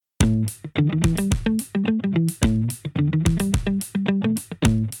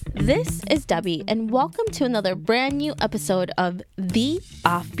This is Debbie, and welcome to another brand new episode of The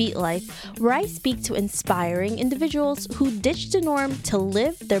Offbeat Life, where I speak to inspiring individuals who ditch the norm to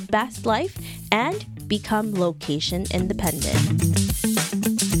live their best life and become location independent.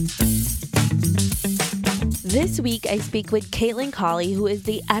 This week, I speak with Kaitlyn Cawley, who is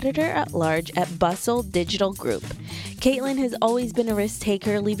the editor-at-large at Bustle Digital Group. Kaitlyn has always been a risk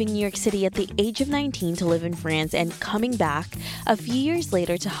taker, leaving New York City at the age of 19 to live in France and coming back a few years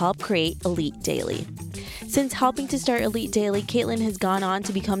later to help create Elite Daily. Since helping to start Elite Daily, Kaitlyn has gone on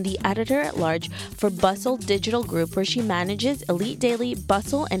to become the editor-at-large for Bustle Digital Group, where she manages Elite Daily,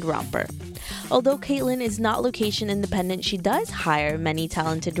 Bustle, and Romper. Although Kaitlyn is not location independent, she does hire many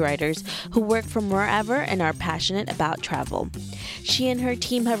talented writers who work from wherever and are passionate about travel. She and her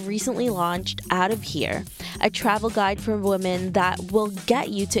team have recently launched Out of Here, a travel guide for women that will get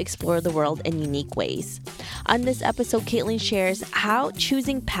you to explore the world in unique ways. On this episode, Kaitlyn shares how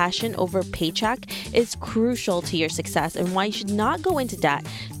choosing passion over paycheck is crucial to your success and why you should not go into debt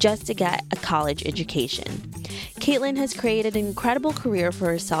just to get a college education. Kaitlyn has created an incredible career for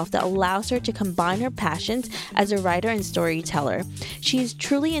herself that allows her to combine her passions as a writer and storyteller. She is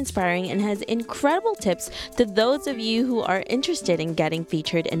truly inspiring and has incredible tips to those of you who are interested in getting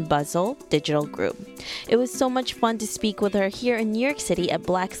featured in Bustle Digital Group. It was so much fun to speak with her here in New York City at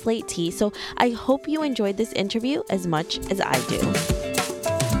Black Slate Tea, so I hope you enjoyed this interview as much as I do.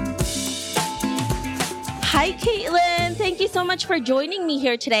 Hi, Kaitlyn. Thank you so much for joining me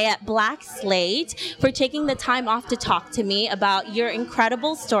here today at Black Slate, for taking the time off to talk to me about your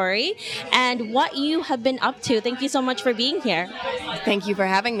incredible story and what you have been up to. Thank you so much for being here. Thank you for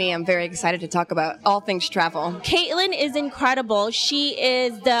having me. I'm very excited to talk about all things travel. Kaitlyn is incredible. She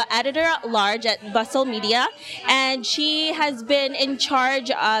is the editor-at-large at Bustle Media, and she has been in charge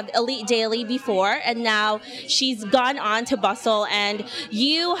of Elite Daily before, and now she's gone on to Bustle, and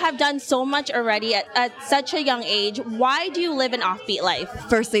you have done so much already at such a young age. Why do you live an offbeat life?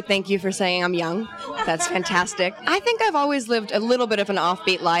 Firstly, thank you for saying I'm young. That's fantastic. I think I've always lived a little bit of an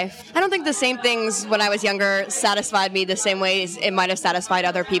offbeat life. I don't think the same things when I was younger satisfied me the same ways it might have satisfied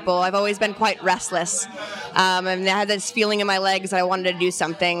other people. I've always been quite restless. And I had this feeling in my legs that I wanted to do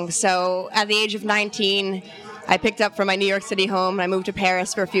something. So at the age of 19, I picked up from my New York City home and I moved to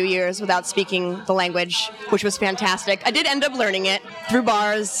Paris for a few years without speaking the language, which was fantastic. I did end up learning it through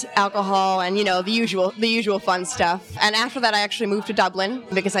bars, alcohol, and the usual fun stuff. And after that, I actually moved to Dublin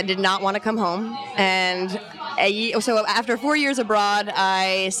because I did not want to come home. And so after 4 years abroad,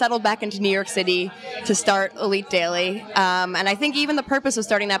 I settled back into New York City to start Elite Daily. And I think even the purpose of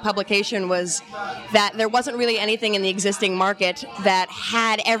starting that publication was that there wasn't really anything in the existing market that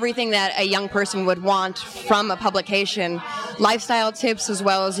had everything that a young person would want from a publication, lifestyle tips as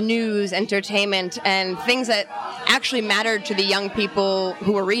well as news, entertainment, and things that actually mattered to the young people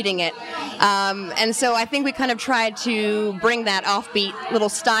who were reading it. And so I think we kind of tried to bring that offbeat little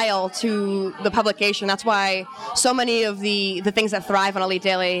style to the publication. That's why so many of the things that thrive on Elite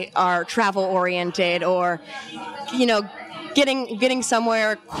Daily are travel oriented, or getting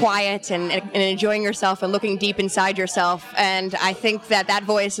somewhere quiet and enjoying yourself and looking deep inside yourself. And I think that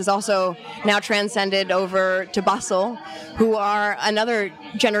voice is also now transcended over to Bustle, who are another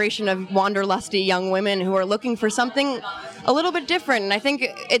generation of wanderlusty young women who are looking for something a little bit different. And I think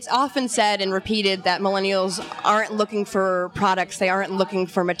it's often said and repeated that millennials aren't looking for products, they aren't looking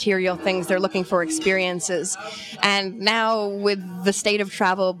for material things, they're looking for experiences. And now with the state of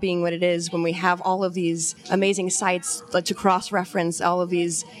travel being what it is, when we have all of these amazing sites to cross-reference, all of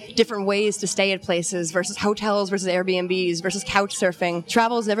these different ways to stay at places versus hotels versus Airbnbs versus couch surfing,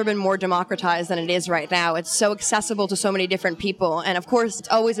 travel has never been more democratized than it is right now. It's so accessible to so many different people. And of course, it's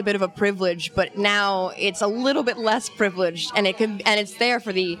always a bit of a privilege, but now it's a little bit less privileged, and it's there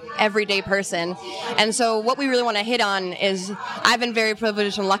for the everyday person. And so what we really want to hit on is, I've been very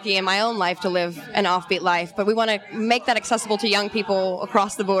privileged and lucky in my own life to live an offbeat life, but we want to make that accessible to young people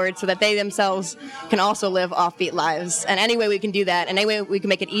across the board so that they themselves can also live offbeat lives. And any way we can do that, and any way we can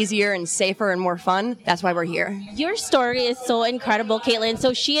make it easier and safer and more fun, that's why we're here. Your story is so incredible, Kaitlyn.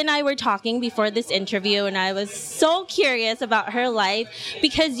 So she and I were talking before this interview, and I was so curious about her life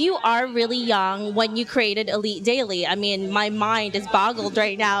because you are really young when you created Elite Daily. I mean, and my mind is boggled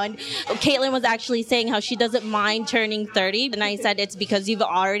right now. And Kaitlyn was actually saying how she doesn't mind turning 30. And I said it's because you've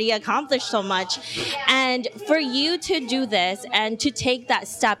already accomplished so much. And for you to do this and to take that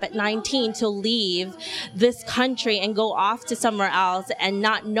step at 19 to leave this country and go off to somewhere else and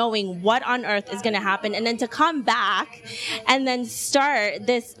not knowing what on earth is going to happen, and then to come back and then start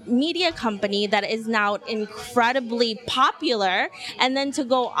this media company that is now incredibly popular, and then to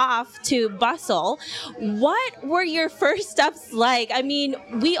go off to Bustle. What were your first steps like? I mean,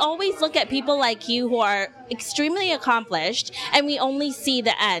 we always look at people like you who are extremely accomplished and we only see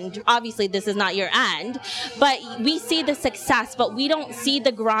the end. Obviously, this is not your end, but we see the success, but we don't see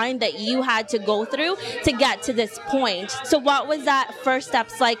the grind that you had to go through to get to this point. So what was that first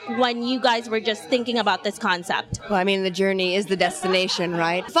steps like when you guys were just thinking about this concept? Well, I mean, the journey is the destination,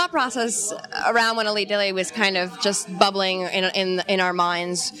 right? The thought process around when Elite Daily was kind of just bubbling in our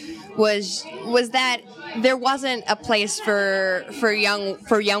minds was that there wasn't a place for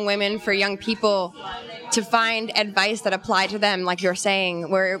young women, for young people to find advice that applied to them, like you're saying,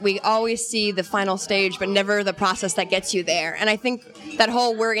 where we always see the final stage, but never the process that gets you there. And I think that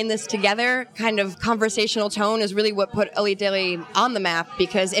whole we're in this together kind of conversational tone is really what put Elite Daily on the map,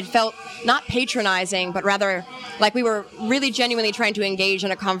 because it felt not patronizing, but rather like we were really genuinely trying to engage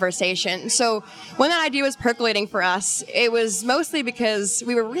in a conversation. So when that idea was percolating for us, it was mostly because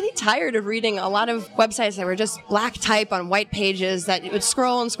we were really tired of reading a lot of websites that were just black type on white pages that you would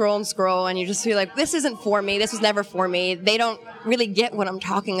scroll and scroll and scroll, and you just feel like, this isn't for me, this was never for me. They don't really get what I'm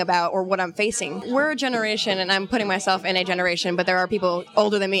talking about or what I'm facing. We're a generation, and I'm putting myself in a generation, but there are people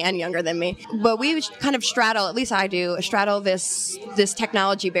older than me and younger than me. But we kind of straddle, at least I do, straddle this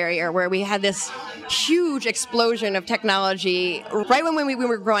technology barrier where we had this huge explosion of technology right when we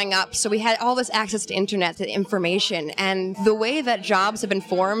were growing up. So we had all this access to internet, to information, and the way that jobs have been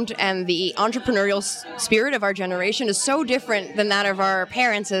formed and the entrepreneurial spirit of our generation is so different than that of our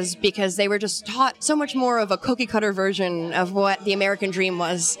parents, is because they were just taught so much more of a cookie cutter version of what the American dream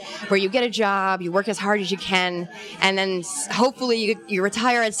was, where you get a job, you work as hard as you can, and then hopefully you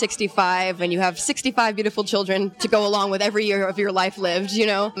retire at 65 and you have 65 beautiful children to go along with every year of your life lived, you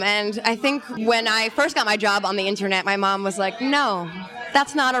know? And I think when I first got my job on the internet, my mom was like, no,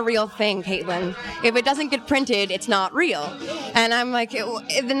 that's not a real thing, Kaitlyn. If it doesn't get printed, it's not real. And I'm like,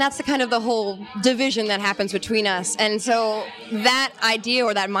 then that's the kind of the whole division that happens between us. And so that idea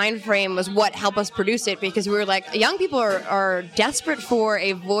or that mind frame was what helped us produce it, because we were like, young people are desperate for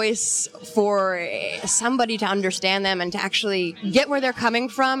a voice, for somebody to understand them and to actually get where they're coming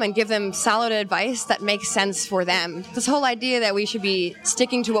from and give them solid advice that makes sense for them. This whole idea that we should be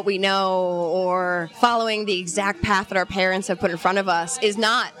sticking to what we know or following the exact path that our parents have put in front of us is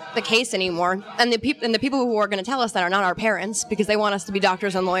not the case anymore. And the people who are going to tell us that are not our parents, because they want us to be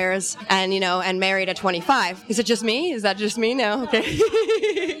doctors and lawyers and, and married at 25. Is it just me? Is that just me? No? Okay.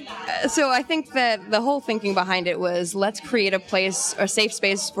 So I think that the whole thinking behind it was, let's create a safe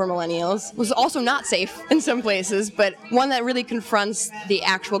space for millennials. It was also not safe in some places, but one that really confronts the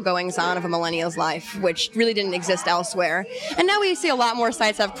actual goings-on of a millennial's life, which really didn't exist elsewhere. And now we see a lot more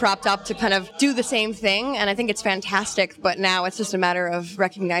sites have cropped up to kind of do the same thing, and I think it's fantastic, but now it's just a matter of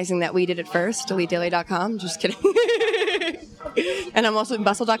recognizing that we did it first. EliteDaily.com, just kidding. And I'm also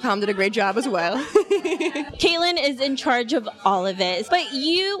Bustle.com did a great job as well. Kaitlyn is in charge of all of it. But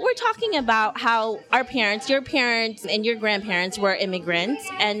you were talking about how your parents and your grandparents were immigrants,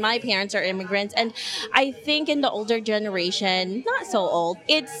 and my parents are immigrants. And I think in the older generation, not so old,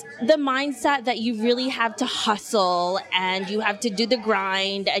 it's the mindset that you really have to hustle and you have to do the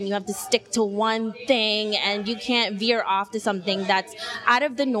grind and you have to stick to one thing and you can't veer off to something that's out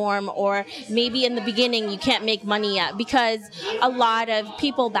of the norm, or maybe in the beginning you can't make money yet, because a lot of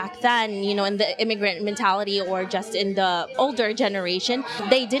people back then, in the immigrant mentality or just in the older generation,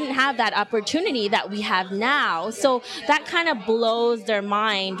 they didn't have that opportunity that we have now. So that kind of blows their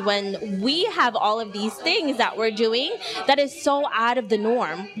mind when we have all of these things that we're doing that is so out of the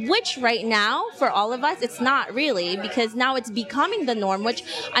norm, which right now for all of us, it's not really, because now it's becoming the norm, which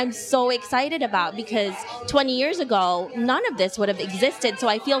I'm so excited about, because 20 years ago, none of this would have existed. So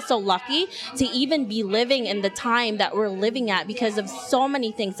I feel so lucky to even be living in the time that we're living at, because of so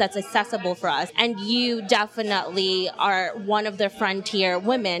many things that's accessible for us. And you definitely are one of the frontier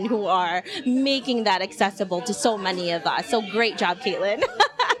women who are making that accessible to so many of us. So great job, Kaitlyn.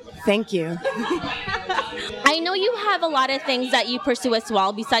 Thank you. I know you have a lot of things that you pursue as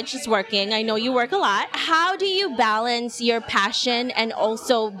well besides just working. I know you work a lot. How do you balance your passion and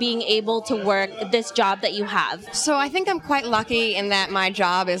also being able to work this job that you have? So I think I'm quite lucky in that my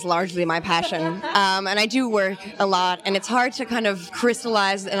job is largely my passion. And I do work a lot, and it's hard to kind of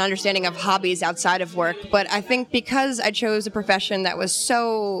crystallize an understanding of hobbies outside of work. But I think because I chose a profession that was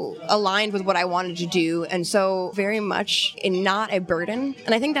so aligned with what I wanted to do and so very much not a burden.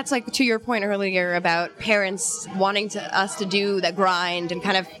 And I think that's like to your point earlier about parents wanting us to do that grind and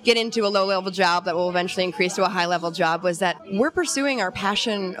kind of get into a low-level job that will eventually increase to a high-level job, was that we're pursuing our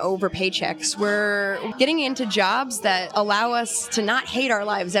passion over paychecks. We're getting into jobs that allow us to not hate our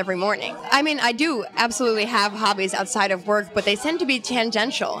lives every morning. I mean, I do absolutely have hobbies outside of work, but they tend to be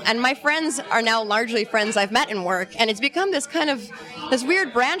tangential. And my friends are now largely friends I've met in work, and it's become this kind of this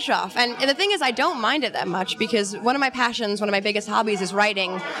weird branch off. And the thing is, I don't mind it that much because one of my passions, one of my biggest hobbies is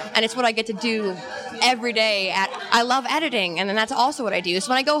writing, and it's what I get to do every day. I love editing, and then that's also what I do. So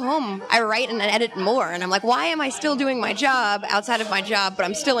when I go home, I write and edit more, and I'm like, why am I still doing my job outside of my job, but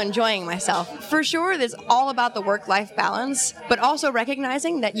I'm still enjoying myself? For sure, it's all about the work-life balance, but also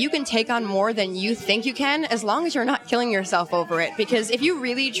recognizing that you can take on more than you think you can as long as you're not killing yourself over it. Because if you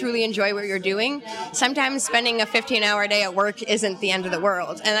really, truly enjoy what you're doing, sometimes spending a 15-hour day at work isn't the end of the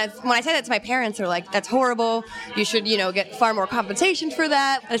world. And when I say that to my parents, they're like, that's horrible. You should, get far more compensation for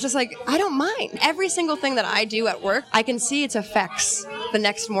that. And it's just like, I don't mind. Every single thing that I do at work, I can see its effects the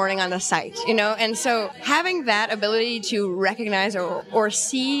next morning on the site, And so having that ability to recognize or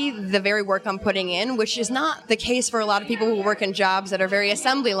see the very work I'm putting in, which is not the case for a lot of people who work in jobs that are very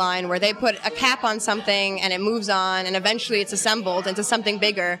assembly line, where they put a cap on something and it moves on and eventually it's assembled into something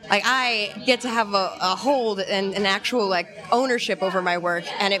bigger. Like, I get to have a hold and an actual ownership over my work,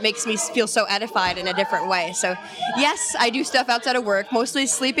 and it makes me feel so edified in a different way. So yes, I do stuff outside of work, mostly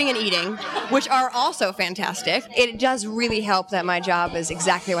sleeping and eating, which are also fantastic. It does really help that my job is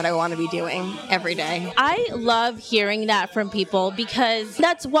exactly what I want to be doing every day. I love hearing that from people because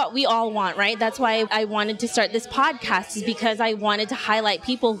that's what we all want, right? That's why I wanted to start this podcast, is because I wanted to highlight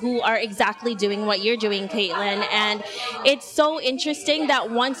people who are exactly doing what you're doing, Kaitlyn. And it's so interesting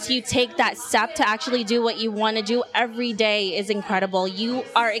that once you take that step to actually do what you want to do, every day is incredible. You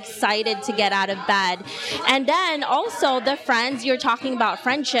are excited to get out of bed. And then also the friends, you're talking about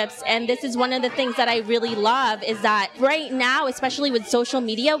friendships, and this is one of the things that I really love, is that right now, especially with social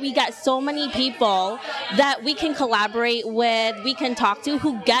media, we got so many people that we can collaborate with, we can talk to,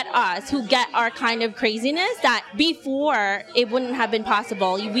 who get us, who get our kind of craziness that before it wouldn't have been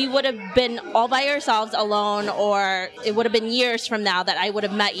possible. We would have been all by ourselves alone, or it would have been years from now that I would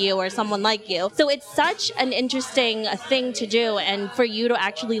have met you or someone like you. So it's such an interesting thing to do, and for you to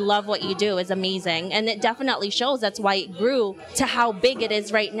actually love what you do is amazing. And it definitely shows. That's why it grew to how big it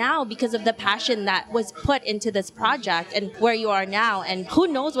is right now, because of the passion that was put into this project and where you are now. And who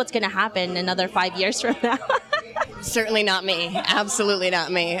knows what's going to happen another 5 years from now. Certainly not me. Absolutely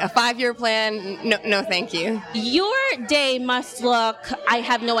not me. A 5-year plan, no thank you. Your day must look, I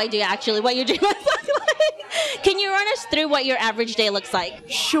have no idea actually what your day must look like. Can you run us through what your average day looks like?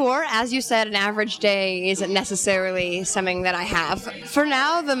 Sure. As you said, an average day isn't necessarily something that I have. For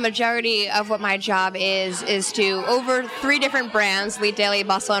now, the majority of what my job is to, over 3 different brands, Lead Daily,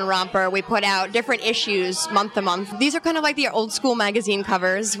 Bustle, and Romper, we put out different issues month to month. These are kind of like the old school magazine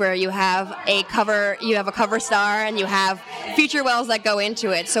covers, where you have a cover star, and you have feature wells that go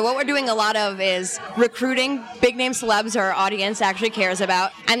into it. So what we're doing a lot of is recruiting big name celebs our audience actually cares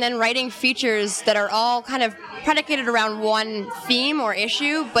about, and then writing features that are all kind of predicated around one theme or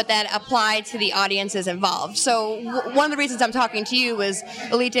issue, but that apply to the audiences involved. So one of the reasons I'm talking to you was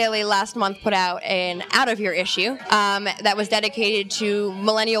Elite Daily last month put out an Out of Here issue that was dedicated to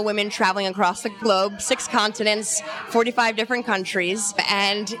millennial women traveling across the globe, 6 continents, 45 different countries.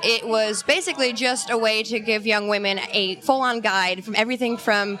 And it was basically just a way to give young women a full-on guide from everything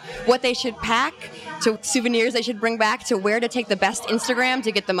from what they should pack to souvenirs they should bring back to where to take the best Instagram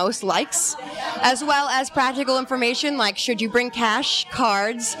to get the most likes, as well as practical information like, should you bring cash,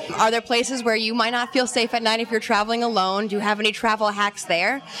 cards? Are there places where you might not feel safe at night if you're traveling alone? Do you have any travel hacks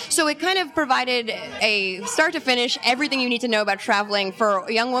there? So it kind of provided a start to finish everything you need to know about traveling for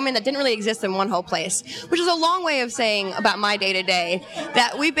a young woman that didn't really exist in one whole place, which is a long way of saying about my day-to-day,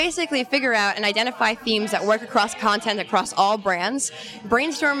 that we basically figure out and identify themes that work across content across all brands,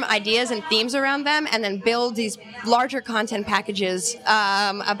 brainstorm ideas and themes around them, and then build these larger content packages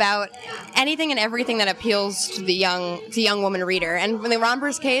about anything and everything that appeals just the young woman reader. And in the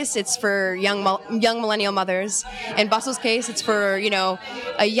Romper's case, it's for young millennial mothers. In Bustle's case, it's for,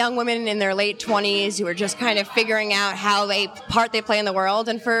 a young women in their late 20s who are just kind of figuring out how they play in the world.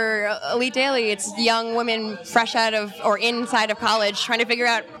 And for Elite Daily, it's young women fresh out of or inside of college trying to figure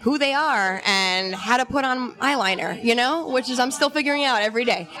out who they are and how to put on eyeliner, which is I'm still figuring out every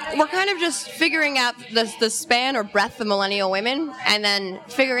day. We're kind of just figuring out the span or breadth of millennial women and then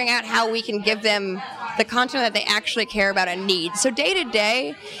figuring out how we can give them the content that they actually care about and need. So day to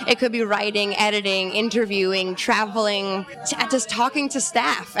day, it could be writing, editing, interviewing, traveling, just talking to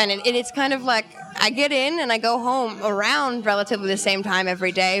staff. And it's kind of like I get in and I go home around relatively the same time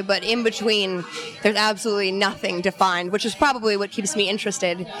every day, but in between, there's absolutely nothing defined, which is probably what keeps me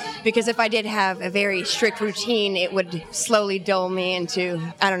interested. Because if I did have a very strict routine, it would slowly dull me into,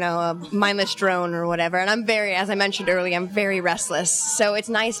 a mindless drone or whatever. And as I mentioned earlier, I'm very restless. So it's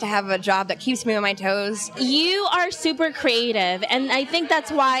nice to have a job that keeps me on my toes. You are super creative, and I think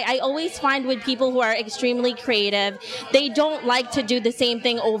that's why I always find with people who are extremely creative, they don't like to do the same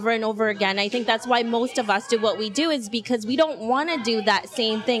thing over and over again. I think that's why most of us do what we do, is because we don't want to do that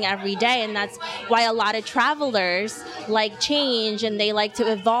same thing every day, and that's why a lot of travelers like change and they like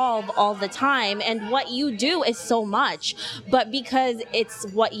to evolve all the time. And what you do is so much, but because it's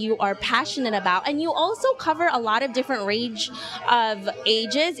what you are passionate about, and you also cover a lot of different range of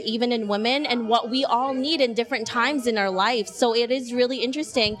ages, even in women, and what we all need in different times in our life. So it is really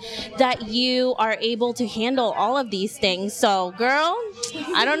interesting that you are able to handle all of these things. So girl,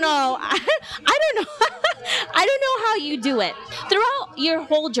 I don't know. I don't know. I don't know how you do it. Throughout your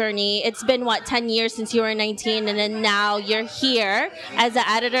whole journey, it's been 10 years since you were 19, and then now you're here as an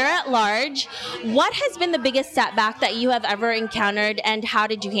editor at large. What has been the biggest setback that you have ever encountered, and how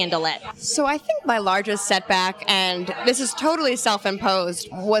did you handle it? So I think my largest setback, and this is totally self-imposed,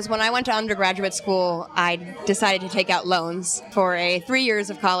 was when I went to undergraduate school. I decided to take out loans for 3 years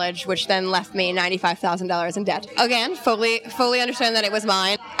of college, which then left me $95,000 in debt. Again, fully understand that it was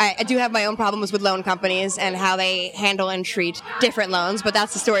mine. I do have my own problems with loan companies and how they handle and treat different loans, but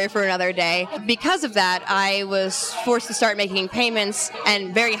that's a story for another day. Because of that, I was forced to start making payments,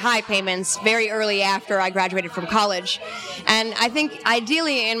 and very high payments, very early after I graduated from college. And I think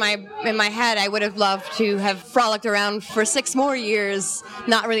ideally in my head, I would have loved to have frolicked around for 6 more years,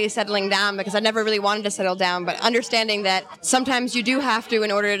 not really settling down, because I never really wanted to settle down, but understanding that sometimes you do have to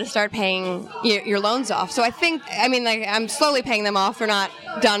in order to start paying your loans off. So I'm slowly paying them off. They're not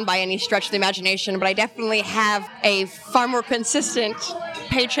done by any stretch of the imagination, but I definitely have a far more consistent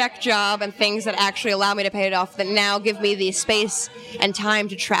paycheck job and things that actually allow me to pay it off that now give me the space and time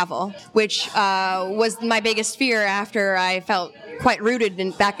to travel, which was my biggest fear after I felt quite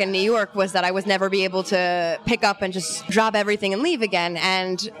rooted back in New York, was that I would never be able to pick up and just drop everything and leave again.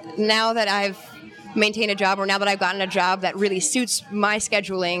 And now that I've maintain a job, or now that I've gotten a job that really suits my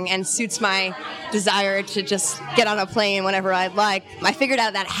scheduling and suits my desire to just get on a plane whenever I'd like, I figured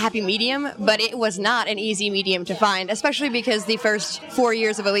out that happy medium, but it was not an easy medium to find, especially because the first 4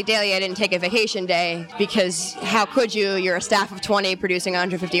 years of Elite Daily, I didn't take a vacation day, because how could you? You're a staff of 20 producing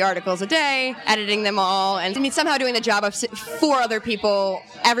 150 articles a day, editing them all, and somehow doing the job of 4 other people.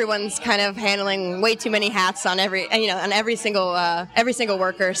 Everyone's kind of handling way too many hats on every single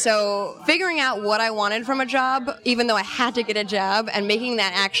worker. So figuring out what I wanted from a job, even though I had to get a job, and making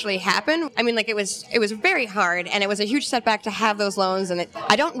that actually happen. It was very hard, and it was a huge setback to have those loans. And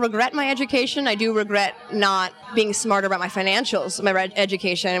I don't regret my education. I do regret not being smarter about my financials, my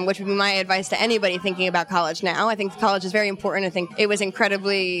education, which would be my advice to anybody thinking about college now. I think college is very important. I think it was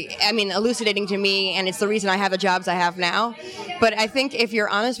incredibly, elucidating to me, and it's the reason I have the jobs I have now. But I think if you're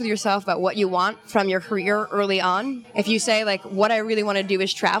honest with yourself about what you want from your career early on, if you say, what I really want to do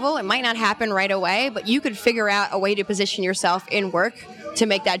is travel, it might not happen right away, but you could figure out a way to position yourself in work to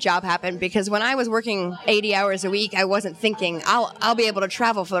make that job happen. Because when I was working 80 hours a week, I wasn't thinking I'll be able to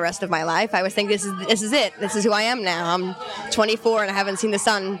travel for the rest of my life. I was thinking this is it. This is who I am now. I'm 24 and I haven't seen the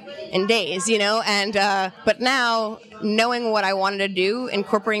sun in days, and but now, knowing what I wanted to do,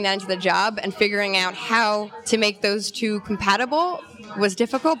 incorporating that into the job, and figuring out how to make those two compatible was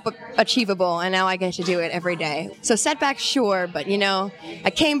difficult but achievable, and now I get to do it every day. So setbacks, sure, but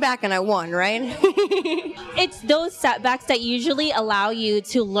I came back and I won, right? It's those setbacks that usually allow you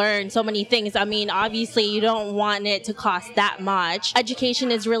to learn so many things. Obviously you don't want it to cost that much. Education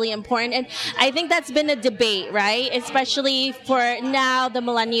is really important, and I think that's been a debate, right? Especially for now, the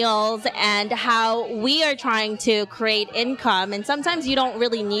millennials, and how we are trying to create income, and sometimes you don't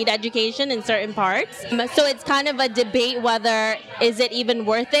really need education in certain parts. So it's kind of a debate whether is it even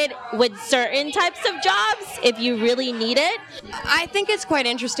worth it with certain types of jobs if you really need it? I think it's quite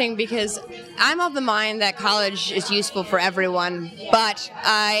interesting because I'm of the mind that college is useful for everyone, but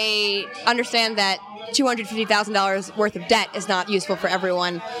I understand that $250,000 worth of debt is not useful for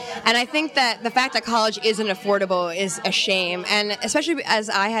everyone. And I think that the fact that college isn't affordable is a shame. And especially as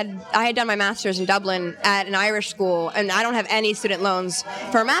I had done my master's in Dublin at an Irish school, and I don't have any student loans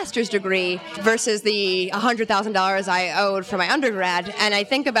for a master's degree versus the $100,000 I owed for my undergrad. And I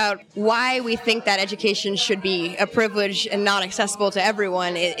think about why we think that education should be a privilege and not accessible to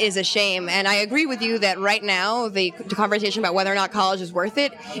everyone is a shame. And I agree with you that right now the conversation about whether or not college is worth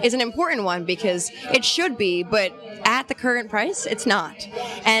it is an important one, because it should be, but at the current price, it's not.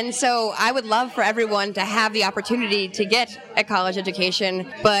 And so I would love for everyone to have the opportunity to get a college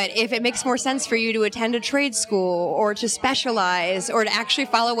education, but if it makes more sense for you to attend a trade school or to specialize or to actually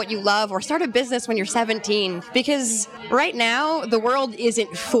follow what you love or start a business when you're 17, because right now the world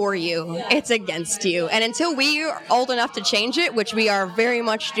isn't for you, it's against you. And until we are old enough to change it, which we are very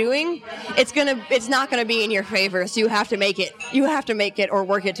much doing, it's not going to be in your favor. So you have to make it or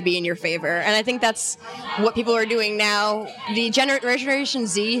work it to be in your favor. And I think that's what people are doing now. The Generation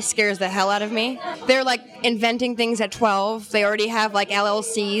Z scares the hell out of me. They're like inventing things at 12. They already have like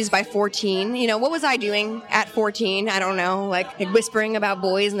LLCs by 14. You know, what was I doing at 14? I don't know, like whispering about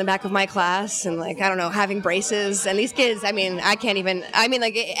boys in the back of my class and like, I don't know, having braces. And these kids, like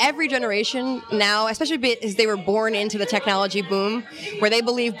every generation now, especially because they were born into the technology boom where they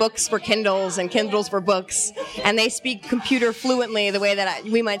believe books were Kindles and Kindles were books, and they speak computer fluently the way that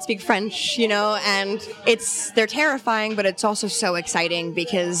we might speak French, you know, and they're terrifying, but it's also so exciting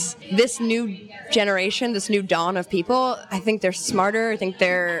because this new generation, this new dawn of people, I think they're smarter, I think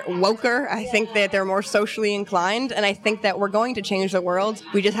they're woker, I think that they're more socially inclined, and I think that we're going to change the world.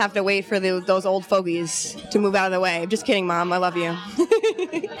 We just have to wait for those old fogies to move out of the way. Just kidding, Mom, I love you.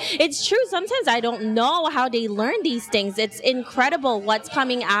 It's true. Sometimes I don't know how they learn these things. It's incredible what's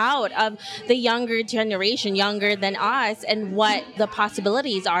coming out of the younger generation, younger than us, and what the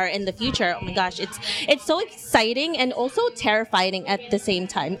possibilities are in the future. Oh my gosh, it's so exciting and also terrifying at the same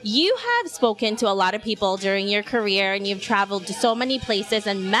time. You have spoken to a lot of people during your career, and you've traveled to so many places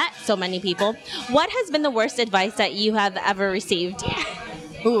and met so many people. What has been the worst advice that you have ever received?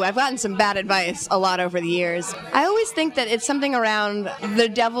 Ooh, I've gotten some bad advice a lot over the years. I always think that it's something around the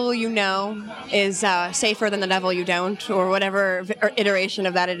devil you know is safer than the devil you don't, or whatever iteration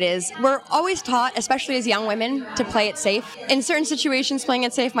of that it is. We're always taught, especially as young women, to play it safe. In certain situations, playing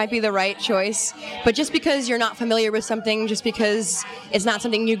it safe might be the right choice, but just because you're not familiar with something, just because it's not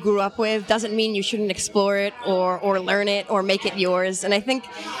something you grew up with, doesn't mean you shouldn't explore it or learn it or make it yours. And I think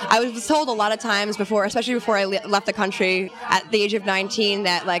I was told a lot of times before, especially before I left the country at the age of 19,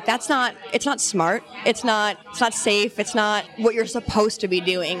 that like it's not smart, it's not safe, it's not what you're supposed to be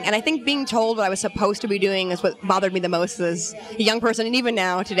doing. And I think being told what I was supposed to be doing is what bothered me the most as a young person, and even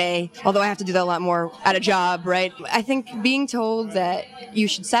now today, although I have to do that a lot more at a job, right? I think being told that you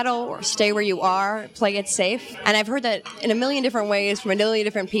should settle or stay where you are, play it safe, and I've heard that in a million different ways from a million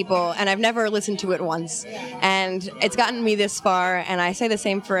different people, and I've never listened to it once, and it's gotten me this far. And I say the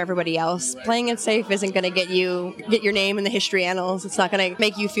same for everybody else. Playing it safe isn't going to get your name in the history annals. It's not going to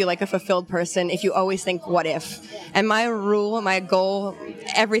make you feel like a fulfilled person if you always think what if. And my rule, my goal,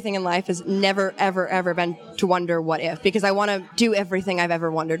 everything in life has never ever been to wonder what if, because I want to do everything I've ever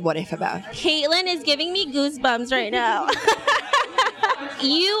wondered what if about. Kaitlyn is giving me goosebumps right now.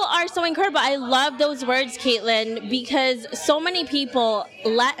 You are so incredible. I love those words, Kaitlyn, because so many people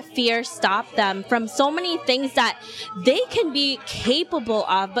let fear stop them from so many things that they can be capable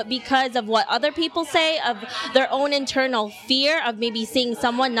of, but because of what other people say, of their own internal fear of maybe seeing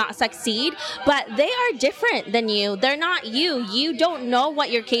someone not succeed, but they are different than you. They're not you. You don't know what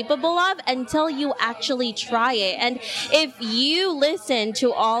you're capable of until you actually try it. And if you listen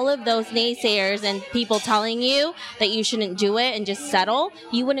to all of those naysayers and people telling you that you shouldn't do it and just settle,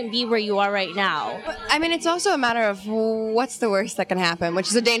 you wouldn't be where you are right now. I mean, it's also a matter of what's the worst that can happen, which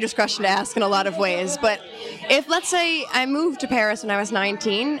is a dangerous question to ask in a lot of ways. But if, let's say, I moved to Paris when I was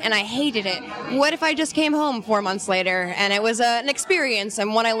 19 and I hated it, what if I just came home 4 months later and it was an experience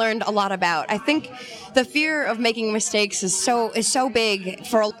and one I learned a lot about? I think the fear of making mistakes is so big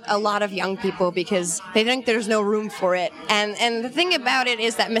for a lot of young people because they think there's no room for it. And the thing about it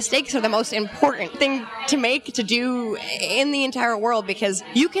is that mistakes are the most important thing to do in the entire world, because because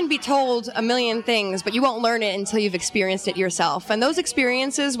you can be told a million things, but you won't learn it until you've experienced it yourself. And those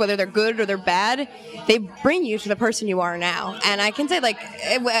experiences, whether they're good or they're bad, they bring you to the person you are now. And I can say, like,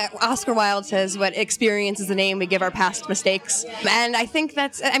 Oscar Wilde says, what experience is the name we give our past mistakes. And I think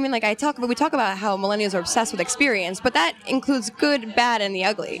that's, I mean, like, we talk about how millennials are obsessed with experience, but that includes good, bad, and the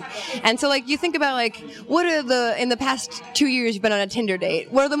ugly. And so, like, you think about, like, in the past 2 years you've been on a Tinder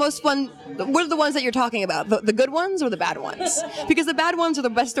date, what are the most fun, what are the ones that you're talking about? The good ones or the bad ones? Because the bad ones are the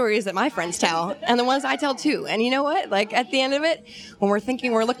best stories that my friends tell, and the ones I tell too. And you know what? Like, at the end of it, when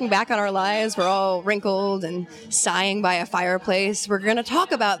we're looking back on our lives, we're all wrinkled and sighing by a fireplace, we're going to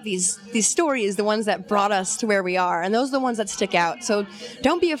talk about these stories, the ones that brought us to where we are, and those are the ones that stick out. So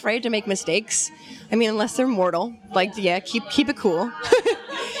don't be afraid to make mistakes. I mean, unless they're mortal. Like, yeah, keep it cool.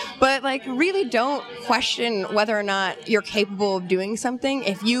 But, like, really don't question whether or not you're capable of doing something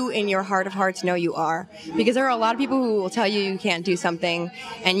if you, in your heart of hearts, know you are. Because there are a lot of people who will tell you can't do something,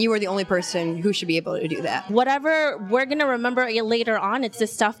 and you are the only person who should be able to do that. Whatever we're going to remember later on, it's the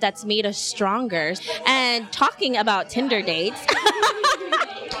stuff that's made us stronger. And talking about Tinder dates...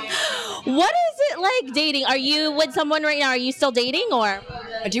 What is it like dating? Are you with someone right now? Are you still dating, or?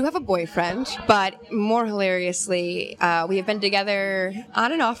 I do have a boyfriend, but more hilariously, we have been together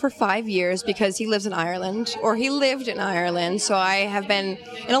on and off for 5 years because he lives in Ireland, or he lived in Ireland. So I have been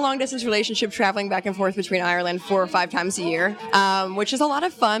in a long-distance relationship, traveling back and forth between Ireland 4 or 5 times a year, which is a lot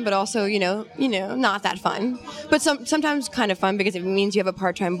of fun, but also, you know, not that fun. But sometimes kind of fun because it means you have a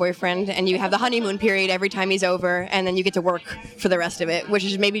part-time boyfriend and you have the honeymoon period every time he's over, and then you get to work for the rest of it, which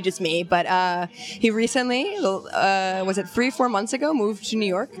is maybe just me. But he recently, was it 3-4 months ago, moved to New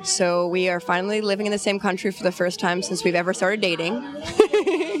York. So we are finally living in the same country for the first time since we've ever started dating.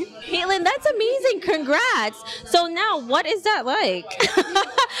 Kaitlyn, that's amazing. Congrats. So now, what is that like?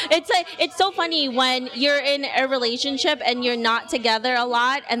 It's so funny when you're in a relationship and you're not together a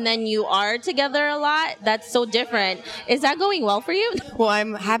lot, and then you are together a lot. That's so different. Is that going well for you? Well,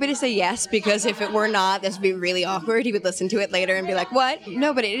 I'm happy to say yes, because if it were not, this would be really awkward. He would listen to it later and be like, what?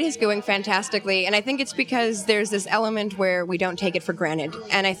 No, but it is going fantastically. And I think it's because there's this element where we don't take it for granted.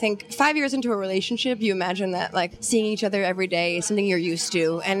 And I think 5 years into a relationship, you imagine that, like, seeing each other every day is something you're used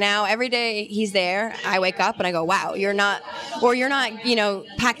to. And now every day he's there, I wake up and I go, wow, you're not, you know,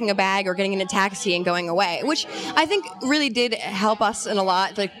 packing a bag or getting in a taxi and going away, which I think really did help us in a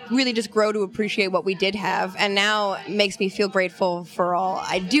lot, like really just grow to appreciate what we did have. And now it makes me feel grateful for all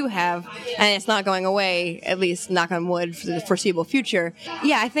I do have. And it's not going away, at least knock on wood, for the foreseeable future.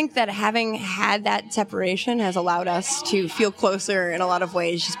 Yeah, I think that having had that separation has allowed us to feel closer in a lot of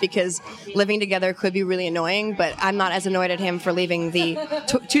ways, just because living together could be really annoying, but I'm not as annoyed at him for leaving the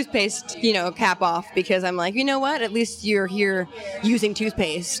toothpaste, you know, cap off, because I'm like, you know what, at least you're here using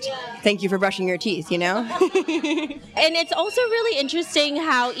toothpaste. Thank you for brushing your teeth, you know? And it's also really interesting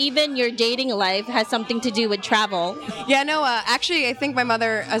how even your dating life has something to do with travel. Yeah, no, actually, I think my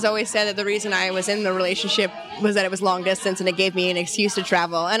mother has always said that the reason I was in the relationship was that it was long distance and it gave me an excuse to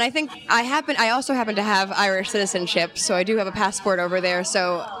travel. And I think I also happen to have Irish citizenship, so I do have a passport over there,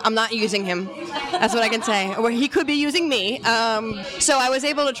 so I'm not using him. That's what I can say. Or he could be using me. So I was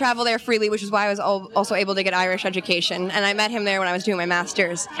able to travel there freely, which is why I was also able to get Irish education. And I met him there when I was doing my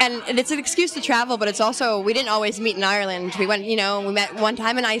master's. And it's an excuse to travel, but it's also, we didn't always meet in Ireland. We met one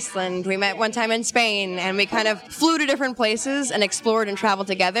time in Iceland, we met one time in Spain, and we kind of flew to different places and explored and traveled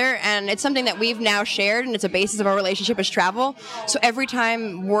together. And it's something that we've now shared, and it's a basis of our relationship is travel. So every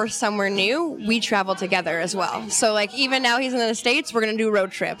time we're somewhere new, we travel together as well. So, like, even now he's in the States, we're going to do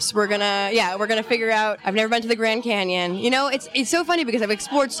road trips. We're going to figure out, I've never been to the Grand Canyon. You know, it's so funny because I've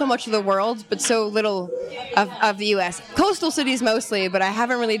explored so much of the world, but so little of the U.S. Coastal cities mostly, but I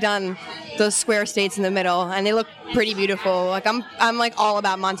haven't really done those square states in the middle, and they look pretty beautiful. Like, I'm like all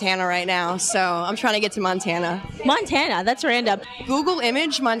about Montana right now, so I'm trying to get to Montana. Montana, that's random. Google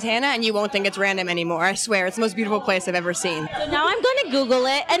image Montana and you won't think it's random anymore. I swear, it's the most beautiful place I've ever seen. So now I'm going to Google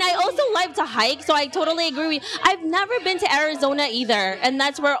it, and I also like to hike, so I totally agree with you. I've never been to Arizona either, and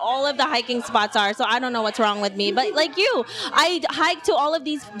that's where all of the hiking spots are, so I don't know what's wrong with me. But like you, I hike to all of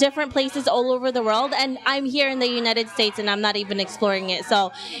these different places all over the world, and I'm here in the United States, and I'm not even exploring it.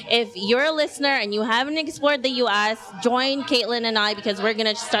 So if you're a listener and you haven't explored the U.S., join Kaitlyn and I, because we're going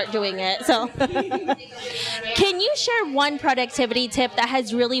to start doing it. So can you share one productivity tip that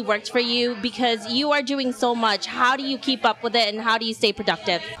has really worked for you? Because you are doing so much. How do you keep up with it, and how do you stay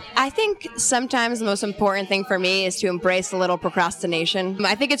productive? I think sometimes the most important thing for me is to embrace a little procrastination.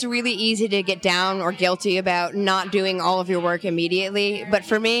 I think it's really easy to get down or guilty about not doing all of your work immediately. But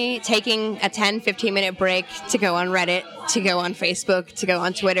for me, taking a 10, 15-minute break to go on Reddit, to go on Facebook, to go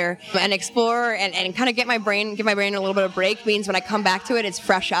on Twitter and explore and kind of give my brain a little bit of break means when I come back to it, it's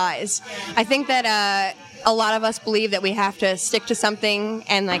fresh eyes. I think that a lot of us believe that we have to stick to something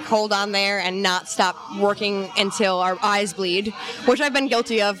and like hold on there and not stop working until our eyes bleed, which I've been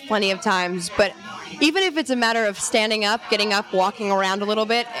guilty of plenty of times. But even if it's a matter of standing up, getting up, walking around a little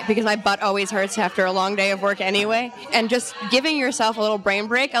bit, because my butt always hurts after a long day of work anyway, and just giving yourself a little brain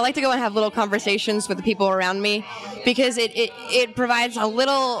break. I like to go and have little conversations with the people around me because it provides a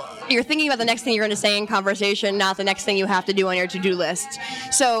little, you're thinking about the next thing you're going to say in conversation, not the next thing you have to do on your to-do list.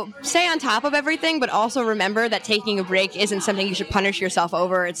 So stay on top of everything, but also remember that taking a break isn't something you should punish yourself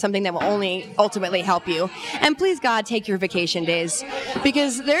over. It's something that will only ultimately help you. And please, God, take your vacation days,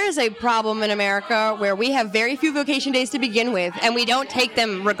 because there is a problem in America where we have very few vacation days to begin with, and we don't take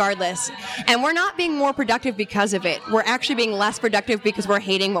them regardless. And we're not being more productive because of it. We're actually being less productive because we're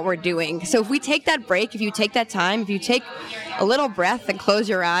hating what we're doing. So if we take that break, if you take that time, if you take a little breath and close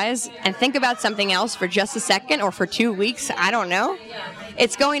your eyes and think about something else for just a second or for 2 weeks, I don't know,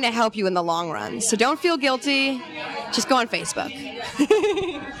 it's going to help you in the long run. So don't feel guilty. Just go on Facebook.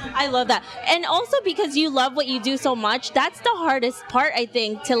 I love that. And also because you love what you do so much, that's the hardest part, I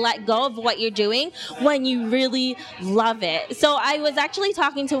think, to let go of what you're doing when you really love it. So I was actually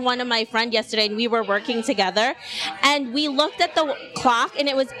talking to one of my friends yesterday, and we were working together, and we looked at the clock, and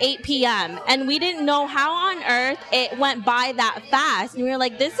it was 8 p.m., and we didn't know how on earth it went by that fast. And we were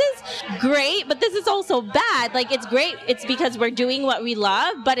like, this is great, but this is also bad. Like, it's great. It's because we're doing what we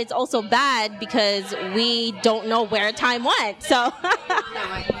love, but it's also bad because we don't know where time went. So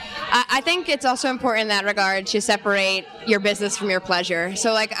I think it's also important in that regard to separate your business from your pleasure.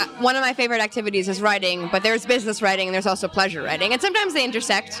 So like one of my favorite activities is writing, but there's business writing and there's also pleasure writing. And sometimes they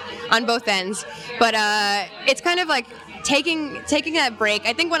intersect on both ends. But it's kind of like taking that break.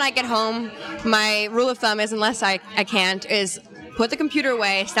 I think when I get home, my rule of thumb is, unless I can't, is put the computer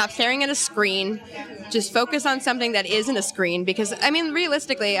away, stop staring at a screen, just focus on something that isn't a screen. Because, I mean,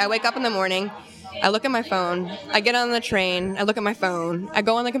 realistically, I wake up in the morning, I look at my phone, I get on the train, I look at my phone, I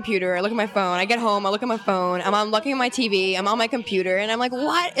go on the computer, I look at my phone, I get home, I look at my phone, I'm looking at my TV, I'm on my computer, and I'm like,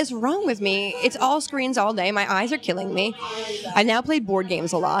 what is wrong with me? It's all screens all day, my eyes are killing me. I now play board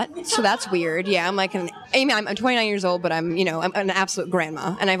games a lot, so that's weird. Yeah, I'm 29 years old, but I'm an absolute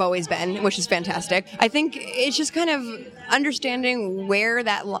grandma, and I've always been, which is fantastic. I think it's just kind of understanding where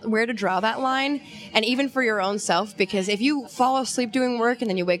to draw that line, and even for your own self, because if you fall asleep doing work and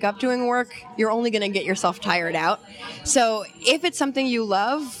then you wake up doing work, you're only going to get yourself tired out. So if it's something you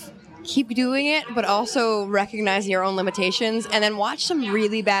love, keep doing it, but also recognize your own limitations, and then watch some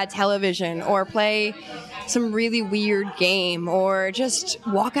really bad television or play some really weird game or just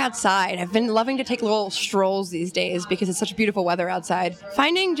walk outside. I've been loving to take little strolls these days because it's such beautiful weather outside.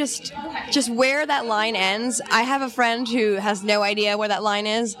 Finding just where that line ends. I have a friend who has no idea where that line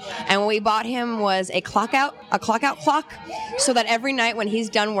is, and what we bought him was a clock out clock, so that every night when he's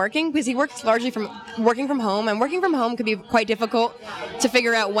done working, because he works largely from working from home, and working from home can be quite difficult to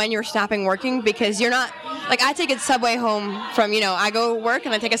figure out when you're stopping working, because you're not, like, I take a subway home from, I go work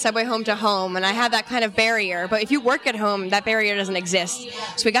and I take a subway home to home, and I have that kind of barrier. But if you work at home, that barrier doesn't exist.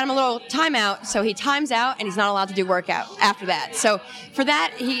 So we got him a little timeout, so he times out and he's not allowed to do workout after that. So for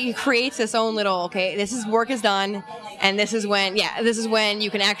that, he creates this own little, okay, work is done, and this is when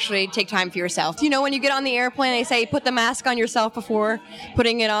you can actually take time for yourself. When you get on the airplane, they say put the mask on yourself before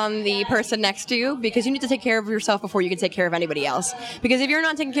putting it on the person next to you, because you need to take care of yourself before you can take care of anybody else. Because if you're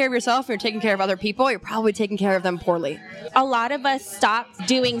not taking care of yourself, you're taking care of other people, you're probably taking care of them poorly. A lot of us stop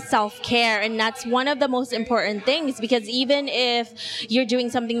doing self-care, and that's one of the most important things, because even if you're doing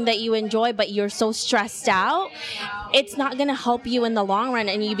something that you enjoy but you're so stressed out, it's not going to help you in the long run,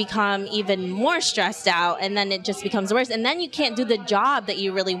 and you become even more stressed out, and then it just becomes worse, and then you can't do the job that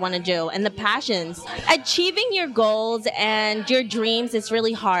you really want to do and the passions. Achieving your goals and your dreams is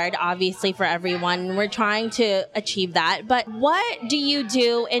really hard, obviously, for everyone. We're trying to achieve that, but what do you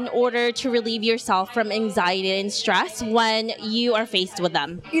do in order to relieve yourself from anxiety and stress when you are faced with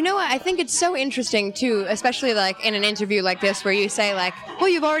them? You know what? I think it's so interesting too, especially like in an interview like this, where you say like, well,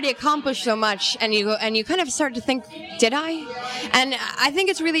 you've already accomplished so much, and you kind of start to think, did I? And I think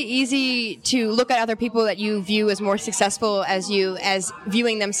it's really easy to look at other people that you view as more successful as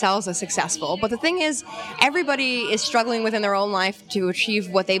viewing themselves as successful. But the thing is, everybody is struggling within their own life to achieve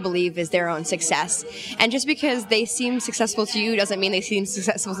what they believe is their own success. And just because they seem successful to you doesn't mean they seem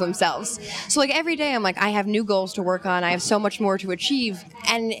successful to themselves. So like every day I'm like, I have new goals to work on. I have so much more to achieve.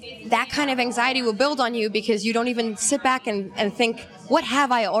 And that kind of anxiety will build on you because you don't even sit back and think, what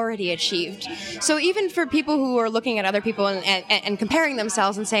have I already achieved? So even for people who are looking at other people and comparing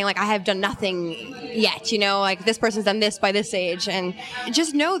themselves and saying, like, I have done nothing yet, like this person's done this by this age, and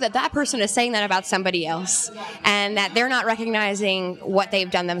just know that that person is saying that about somebody else and that they're not recognizing what they've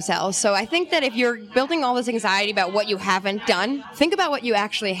done themselves. So I think that if you're building all this anxiety about what you haven't done, think about what you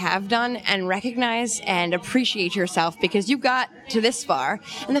actually have done and recognize and appreciate yourself, because you got to this far.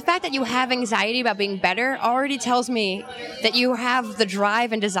 And the fact that you have anxiety about being better already tells me that you have the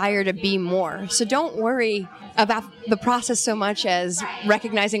drive and desire to be more. So don't worry about the process so much as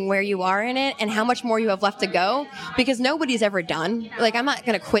recognizing where you are in it and how much more you have left to go, because nobody's ever done. Like, I'm not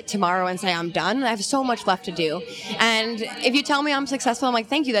going to quit tomorrow and say I'm done. I have so much left to do. And if you tell me I'm successful, I'm like,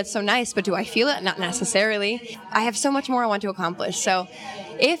 thank you, that's so nice, but do I feel it? Not necessarily. I have so much more I want to accomplish. So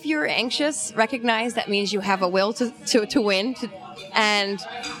if you're anxious, recognize that means you have a will to win, and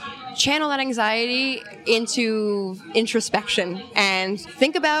channel that anxiety into introspection and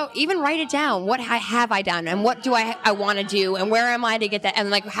think about, even write it down. What have I done, and what do I want to do, and where am I to get that, and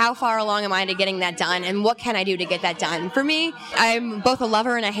like how far along am I to getting that done, and what can I do to get that done? For me, I'm both a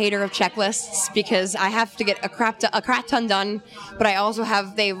lover and a hater of checklists, because I have to get a crap ton done, but I also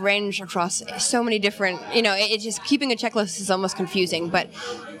they range across so many different, it's just, keeping a checklist is almost confusing, but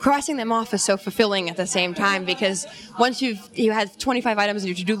crossing them off is so fulfilling at the same time, because once you have 25 items on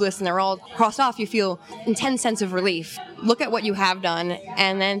your to-do list and they're all crossed off, you feel intense sense of relief. Look at what you have done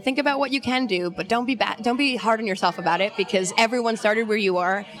and then think about what you can do, but don't be hard on yourself about it, because everyone started where you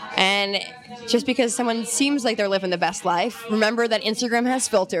are, and just because someone seems like they're living the best life, remember that Instagram has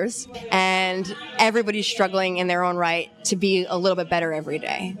filters and everybody's struggling in their own right to be a little bit better every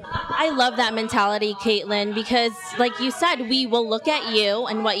day. I love that mentality, Kaitlyn, because like you said, we will look at you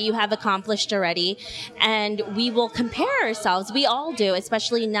and what you have accomplished already, and we will compare ourselves. We all do,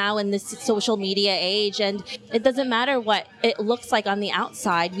 especially now in this social media age, and it doesn't matter what it looks like on the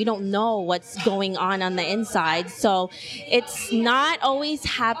outside. We don't know what's going on the inside. So it's not always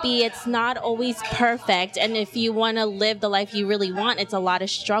happy. It's not always perfect. And if you want to live the life you really want, it's a lot of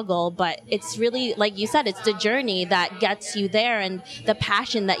struggle, but it's really, like you said, it's the journey that gets you there, and the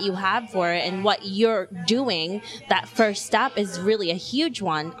passion that you have for it and what you're doing. That first step is really a huge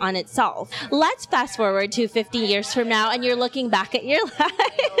one on itself. Let's fast forward to 50 years from now, and you're looking back at your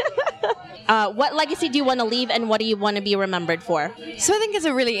life. What legacy do you want to leave, and what do you want to be remembered for? So I think it's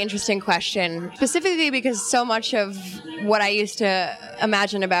a really interesting question, specifically because so much of what I used to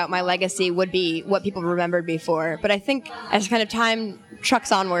imagine about my legacy would be what people remembered me for. But I think as kind of time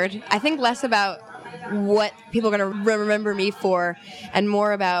trucks onward, I think less about what people are going to remember me for and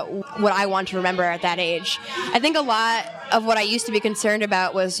more about what I want to remember at that age. I think a lot of what I used to be concerned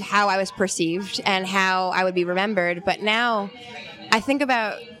about was how I was perceived and how I would be remembered. But now I think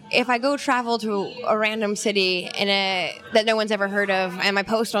about, if I go travel to a random city that no one's ever heard of, and my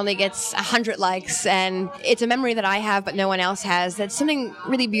post only gets 100 likes, and it's a memory that I have but no one else has, that's something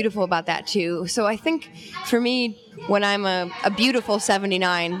really beautiful about that too. So I think for me, when I'm a beautiful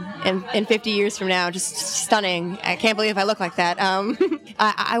 79 and in 50 years from now, just stunning, I can't believe I look like that,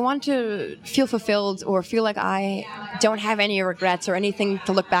 I want to feel fulfilled, or feel like I don't have any regrets or anything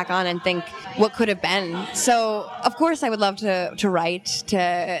to look back on and think what could have been. So of course I would love to write,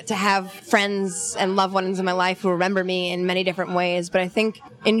 to have friends and loved ones in my life who remember me in many different ways, but I think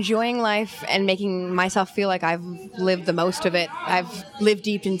enjoying life and making myself feel like I've lived the most of it, I've lived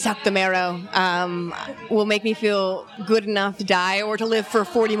deep and sucked the marrow, will make me feel good enough to die, or to live for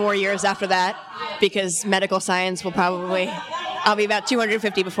 40 more years after that, because medical science will I'll be about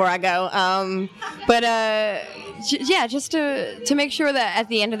 250 before I go. Just to make sure that at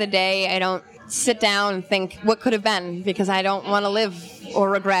the end of the day, I don't sit down and think what could have been, because I don't want to live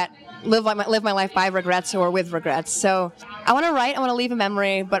my life by regrets or with regrets. So I want to write, I want to leave a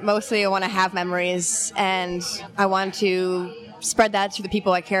memory, but mostly I want to have memories, and I want to spread that to the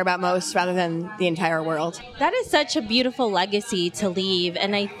people I care about most rather than the entire world. That is such a beautiful legacy to leave,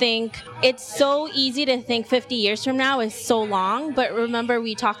 and I think it's so easy to think 50 years from now is so long, but remember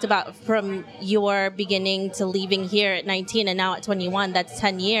we talked about from your beginning to leaving here at 19 and now at 21, that's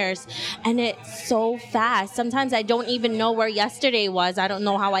 10 years, and it's so fast. Sometimes I don't even know where yesterday was. I don't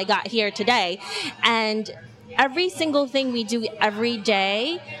know how I got here today, and every single thing we do every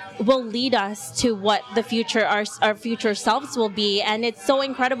day will lead us to what the future, our future selves will be. And it's so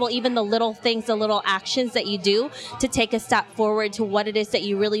incredible, even the little things, the little actions that you do to take a step forward to what it is that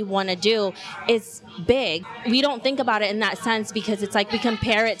you really want to do is big. We don't think about it in that sense, because it's like we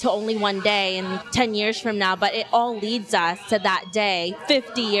compare it to only one day and 10 years from now, but it all leads us to that day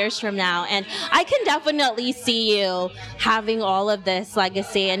 50 years from now. And I can definitely see you having all of this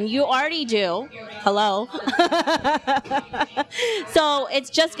legacy, and you already do. Hello. So it's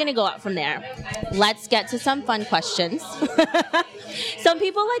just going to go up from there. Let's get to some fun questions. Some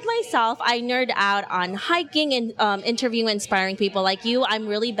people like myself, I nerd out on hiking and interviewing inspiring people like you. I'm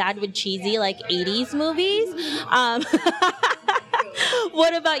really bad with cheesy, like 80s movies.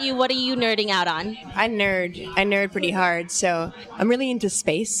 What about you? What are you nerding out on? I nerd pretty hard. So I'm really into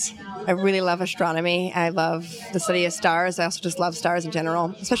space. I really love astronomy. I love the study of stars. I also just love stars in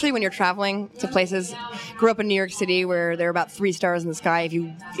general, especially when you're traveling to places. Grew up in New York City where there are about 3 stars in the sky.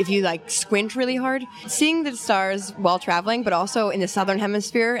 If you like squint really hard, seeing the stars while traveling, but also in the southern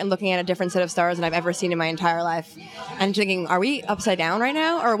hemisphere and looking at a different set of stars than I've ever seen in my entire life, and thinking, are we upside down right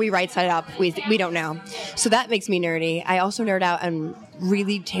now, or are we right side up? We don't know. So that makes me nerdy. I also nerd out on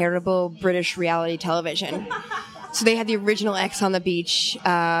really terrible British reality television. So they had the original X on the Beach,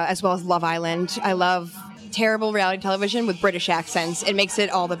 as well as Love Island. I love terrible reality television with British accents. It makes it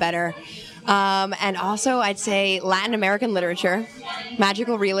all the better. And also, I'd say Latin American literature,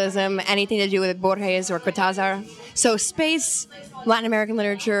 magical realism, anything to do with Borges or Cortázar. So space, Latin American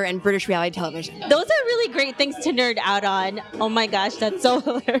literature, and British reality television. Those are really great things to nerd out on. Oh my gosh, that's so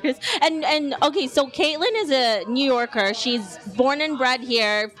hilarious. And okay, so Kaitlyn is a New Yorker. She's born and bred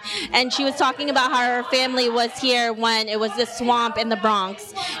here, and she was talking about how her family was here when it was the swamp in the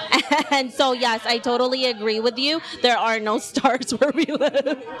Bronx. And so yes, I totally agree with you. There are no stars where we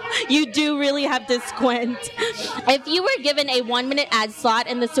live. You do really have to squint. If you were given a 1-minute ad slot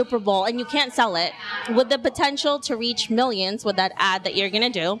in the Super Bowl and you can't sell it, with the potential to reach millions with that ad that you're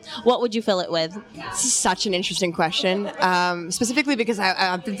going to do, what would you fill it with? This is such an interesting question, specifically because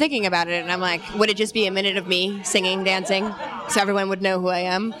I've been thinking about it, and I'm like, would it just be a minute of me singing, dancing, so everyone would know who I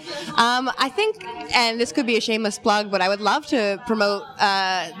am? I think, and this could be a shameless plug, but I would love to promote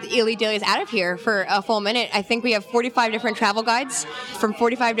the Elite Dailies out of here for a full minute. I think we have 45 different travel guides from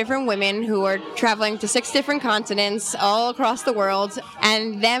 45 different women who are traveling to 6 different continents all across the world,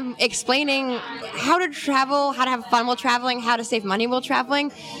 and them explaining how to travel, how to have fun while traveling, how to save money while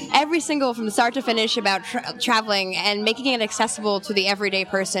traveling. Every single, from start to finish, about traveling and making it accessible to the everyday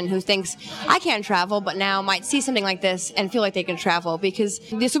person who thinks, I can't travel, but now might see something like this and feel like they can travel, because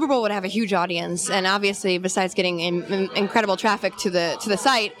the Super Bowl would have a huge audience, and obviously, besides getting incredible traffic to the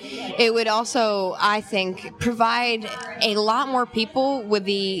site, it would also, I think, provide a lot more people with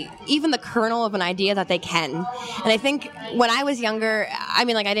even the kernel of an idea that they can. And I think when I was younger, I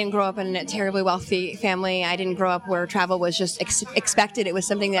mean, like, I didn't grow up in a terribly wealthy family. I didn't grow up where travel was just expected. It was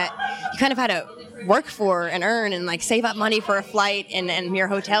something that you kind of had to work for and earn and like save up money for a flight and your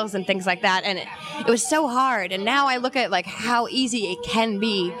hotels and things like that. And it was so hard. And now I look at like how easy it can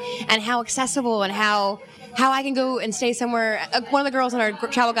be and how accessible and how I can go and stay somewhere. One of the girls on our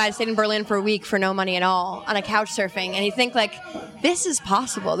travel guide stayed in Berlin for a week for no money at all on a couch surfing. And you think like, this is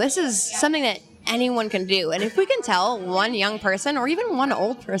possible. This is something that anyone can do. And if we can tell one young person or even one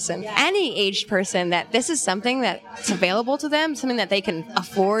old person, any aged person, that this is something that's available to them, something that they can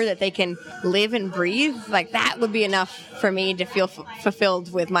afford, that they can live and breathe, like that would be enough for me to feel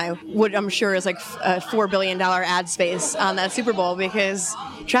fulfilled with my, what I'm sure is like a $4 billion ad space on that Super Bowl, because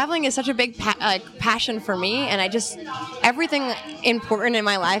traveling is such a big passion for me. And everything important in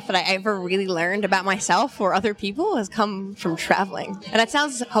my life that I ever really learned about myself or other people has come from traveling. And that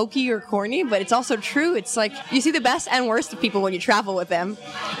sounds hokey or corny, but it's also true. It's like you see the best and worst of people when you travel with them,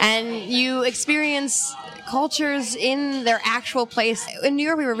 and you experience cultures in their actual place. In New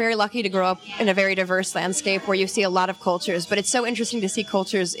York, we were very lucky to grow up in a very diverse landscape where you see a lot of cultures, but it's so interesting to see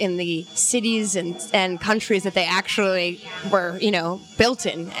cultures in the cities and countries that they actually were, built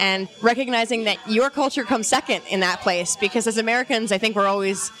in, and recognizing that your culture comes second in that place, because as Americans, I think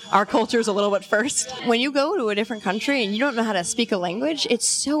our culture's a little bit first. When you go to a different country and you don't know how to speak a language, it's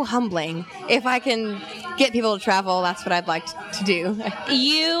so humbling. If I can get people to travel, that's what I'd like to do.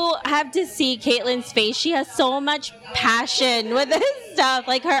 You have to see Kaitlyn's face. She has so much passion with this stuff.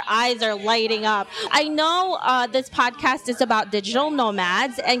 Like, her eyes are lighting up. I know this podcast is about digital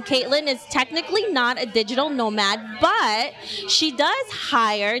nomads, and Kaitlyn is technically not a digital nomad, but she does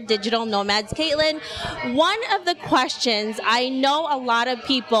hire digital nomads. Kaitlyn, one of the questions I know a lot of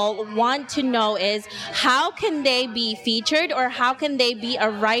people want to know is, how can they be featured, or how can they be a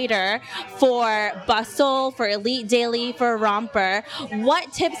writer for Bustle, for Elite Daily, for Romper?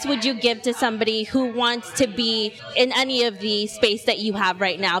 What tips would you give to somebody who wants to be in any of the space that you have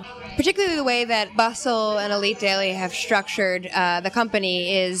right now? particularly the way that Bustle and Elite Daily have structured the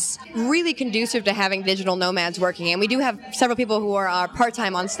company is really conducive to having digital nomads working. And we do have several people who are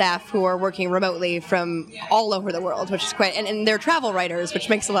part-time on staff who are working remotely from all over the world, which is quite, and they're travel writers, which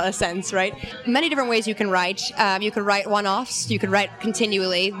makes a lot of sense, right? Many different ways you can write. You can write one-offs, you can write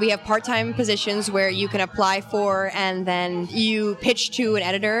continually. We have part-time positions where you can apply for and then you pitch to an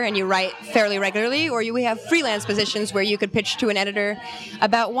editor and you write fairly regularly, or we have freelance positions where you could pitch to an editor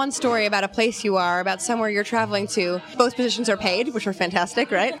about one story, about a place you are, about somewhere you're traveling to. Both positions are paid, which are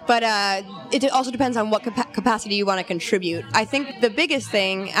fantastic, right? But it also depends on what capacity you want to contribute. I think the biggest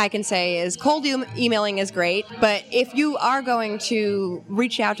thing I can say is cold emailing is great, but if you are going to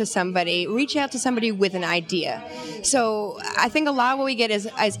reach out to somebody with an idea. So I think a lot of what we get is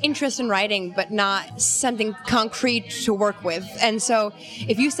interest in writing, but not something concrete to work with. And so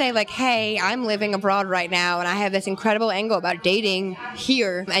if you say like, hey, I'm living abroad right now and I have this incredible angle about dating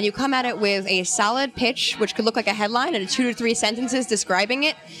here, and you come at it with a solid pitch, which could look like a headline and 2 to 3 sentences describing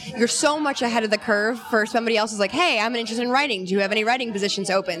it, you're so much ahead of the curve for somebody else is like, hey, I'm interested in writing. Do you have any writing positions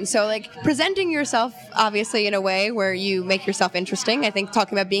open? So like presenting yourself obviously in a way where you make yourself interesting. I think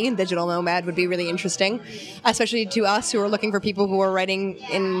talking about being a digital nomad would be really interesting, especially to us who are looking for people who are writing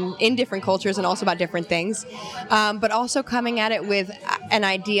in different cultures and also about different things. But also coming at it with an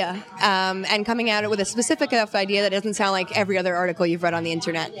idea and coming at it with a specific enough idea that doesn't sound like every other article you've read on the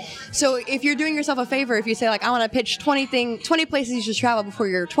internet. So if you're doing yourself a favor, if you say like, I want to pitch 20 places you should travel before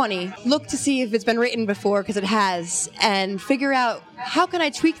you're 20, look to see if it's been written before, because it has, and figure out how can I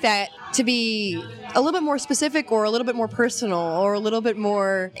tweak that to be a little bit more specific or a little bit more personal or a little bit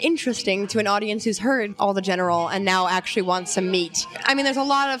more interesting to an audience who's heard all the general and now actually wants some meat. I mean, there's a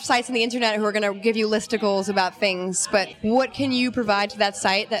lot of sites on the internet who are going to give you listicles about things, but what can you provide to that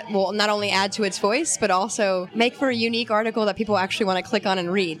site that will not only add to its voice, but also make for a unique article that people actually want to click on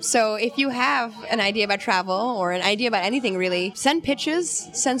and read? So if you have an idea about travel or an idea about anything really, send pitches,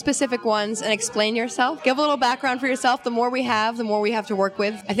 send specific ones, and explain yourself. Give a little background for yourself. The more we have to work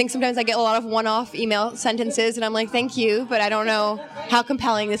with. I think sometimes I get a lot of one-off email sentences and I'm like, thank you, but I don't know how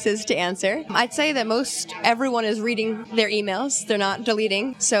compelling this is to answer. I'd say that most everyone is reading their emails. They're not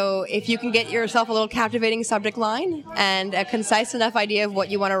deleting. So if you can get yourself a little captivating subject line and a concise enough idea of what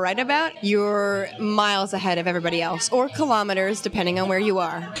you want to write about, you're miles ahead of everybody else, or kilometers, depending on where you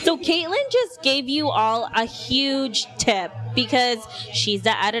are. So Kaitlyn just gave you all a huge tip because she's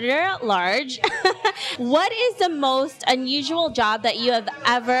the editor at large. What is the most unusual job that you have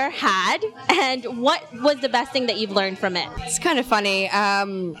ever had, and what was the best thing that you've learned from it? It's kind of funny.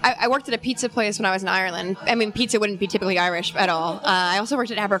 I worked at a pizza place when I was in Ireland. I mean, pizza wouldn't be typically Irish at all. I also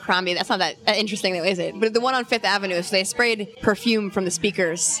worked at Abercrombie. That's not that interesting, though, is it? But the one on Fifth Avenue, so they sprayed perfume from the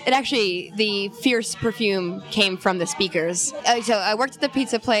speakers. The fierce perfume came from the speakers. So I worked at the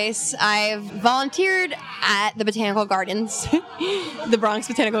pizza place. I've volunteered at the Botanical Gardens, the Bronx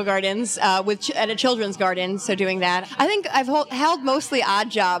Botanical Gardens, at a children's garden, so doing that. I think I've held mostly odd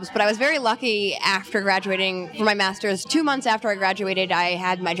jobs, but I was very lucky after graduating from my master's. 2 months after I graduated, I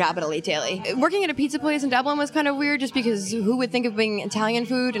had my job at Elite Daily. Working at a pizza place in Dublin was kind of weird, just because who would think of being Italian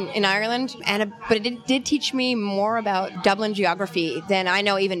food in Ireland? But it did teach me more about Dublin geography than I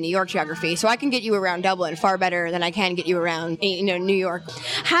know even New York geography. So I can get you around Dublin far better than I can get you around, New York.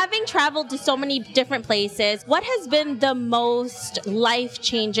 Having traveled to so many different places, what has been the most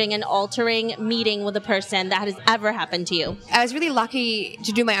life-changing and altering meeting with a person that has ever happened to you? I was really lucky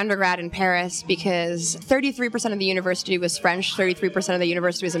to do my undergrad in Paris because 33% of the university was French, 33% of the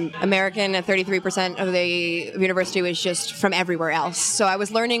university was American, and 33% of the university was just from everywhere else. So I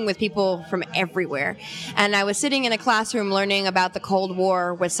was learning with people from everywhere. And I was sitting in a classroom learning about the Cold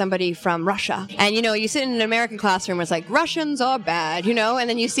War with somebody from Russia. And, you sit in an American classroom, it's like, Russians are bad, and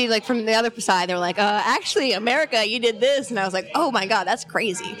then you see, like, from the other side, they're like, actually, America, you did this. And I was like, oh my God, that's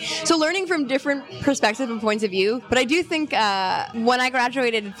crazy. So learning from different perspectives and points of view. But I do think when I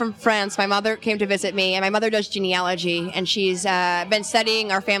graduated from France, my mother came to visit me, and my mother does genealogy, and she's been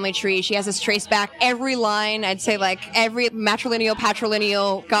studying our family tree. She has us trace back every line, I'd say, like, every matrilineal,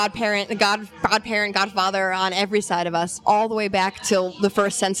 patrilineal, godparent, godfather on every side of us, all the way back till the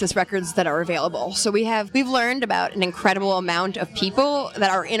first census records that are available. So we've learned about an incredible amount of people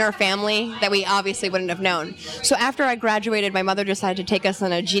that are in our family that we obviously wouldn't have known. So after I graduated graduated, my mother decided to take us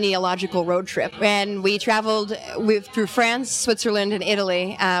on a genealogical road trip. And we traveled through France, Switzerland, and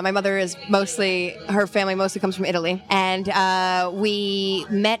Italy. My mother her family mostly comes from Italy. And we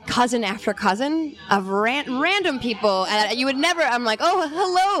met cousin after cousin of random people. And you would never, I'm like, oh,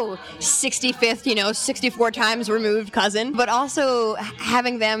 hello, 65th, 64 times removed cousin. But also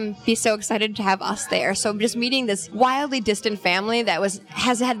having them be so excited to have us there. So just meeting this wildly distant family that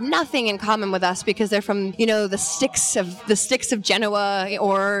has had nothing in common with us because they're from, the sticks of Genoa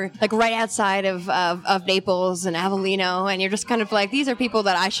or like right outside of Naples and Avellino. And you're just kind of like, these are people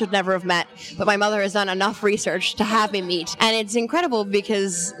that I should never have met. But my mother has done enough research to have me meet. And it's incredible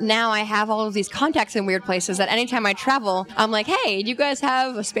because now I have all of these contacts in weird places that anytime I travel, I'm like, hey, do you guys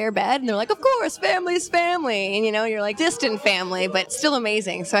have a spare bed? And they're like, of course, family's family. And you're like distant family, but still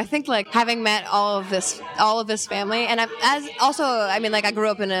amazing. So I think like having met all of this family, and I grew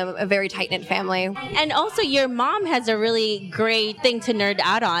up in a very tight-knit family. And also your mom has a really great thing to nerd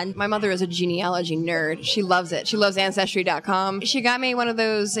out on. My mother is a genealogy nerd. She loves it. She loves Ancestry.com. She got me one of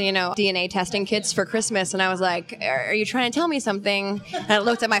those, DNA testing kits for Christmas, and I was like, are you trying to tell me something? And I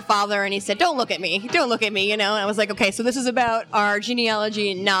looked at my father, and he said, don't look at me. Don't look at me, And I was like, okay, so this is about our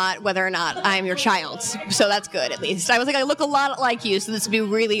genealogy, not whether or not I'm your child. So that's good, at least. I was like, I look a lot like you, so this would be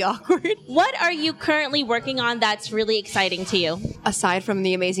really awkward. What are you currently working on that's really exciting to you? Aside from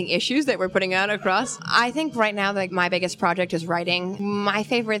the amazing issues that we're putting out across, I think right now my biggest project is writing. My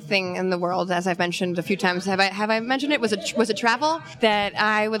favorite thing in the world, as I've mentioned a few times, have I mentioned it, was a travel, that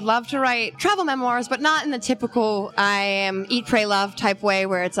I would love to write travel memoirs, but not in the typical I am eat, pray, love type way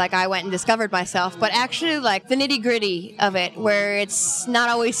where it's like I went and discovered myself, but actually like the nitty gritty of it, where it's not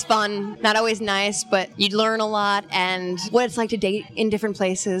always fun, not always nice, but you learn a lot, and what it's like to date in different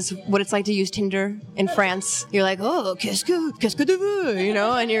places, what it's like to use Tinder in France. You're like, oh, qu'est-ce que tu veux,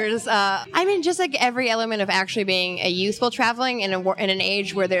 and you're just, just like every element of actually being a youthful traveling in an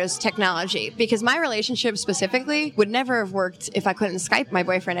age where there's technology. Because my relationship specifically would never have worked if I couldn't Skype my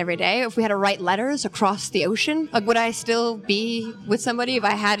boyfriend every day. If we had to write letters across the ocean, like would I still be with somebody if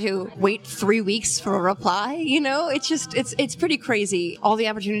I had to wait 3 weeks for a reply? It's pretty crazy. All the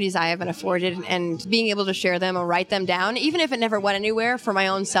opportunities I have been afforded and being able to share them or write them down, even if it never went anywhere for my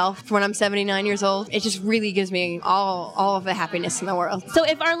own self, for when I'm 79 years old, it just really gives me all of the happiness in the world. So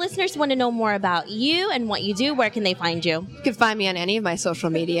if our listeners want to know more about you and what you do, where can they find you? You can find me on any of my social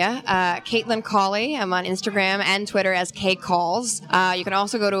media. Kaitlyn Cawley. I'm on Instagram and Twitter as KCalls. You can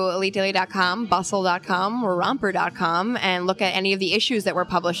also go to elitedaily.com, bustle.com, or romper.com and look at any of the issues that we're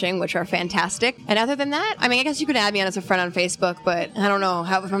publishing, which are fantastic. And other than that, I guess you could add me on as a friend on Facebook, but I don't know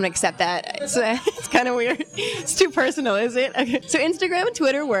if I'm going to accept that. It's kind of weird. It's too personal, is it? Okay. So Instagram and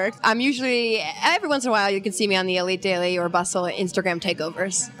Twitter work. I'm usually, every once in a while, you can see me on the Elite Daily or Bustle Instagram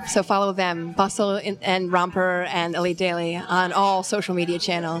takeovers. So follow them, Bustle and Romper and Elite Daily on all social media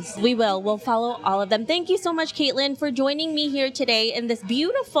channels. We'll follow all of them. Thank you so much, Kaitlyn, for joining me here today in this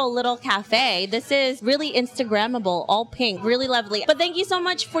beautiful little cafe. This is really Instagrammable, all pink, really lovely. But thank you so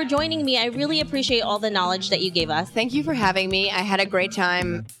much for joining me. I really appreciate all the knowledge that you gave us. Thank you for having me. I had a great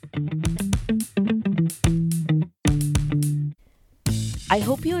time. I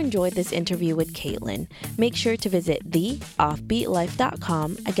hope you enjoyed this interview with Kaitlyn. Make sure to visit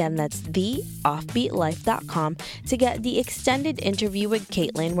theoffbeatlife.com. Again, that's theoffbeatlife.com to get the extended interview with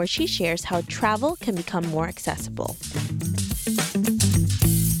Kaitlyn, where she shares how travel can become more accessible.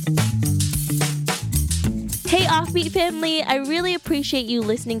 Hey Offbeat family, I really appreciate you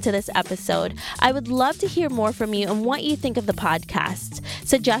listening to this episode. I would love to hear more from you and what you think of the podcast.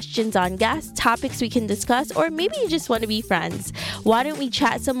 Suggestions on guests, topics we can discuss, or maybe you just want to be friends. Why don't we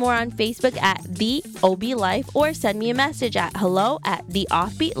chat some more on Facebook at The OB Life, or send me a message at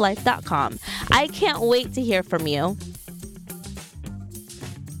hello@theoffbeatlife.com. I can't wait to hear from you.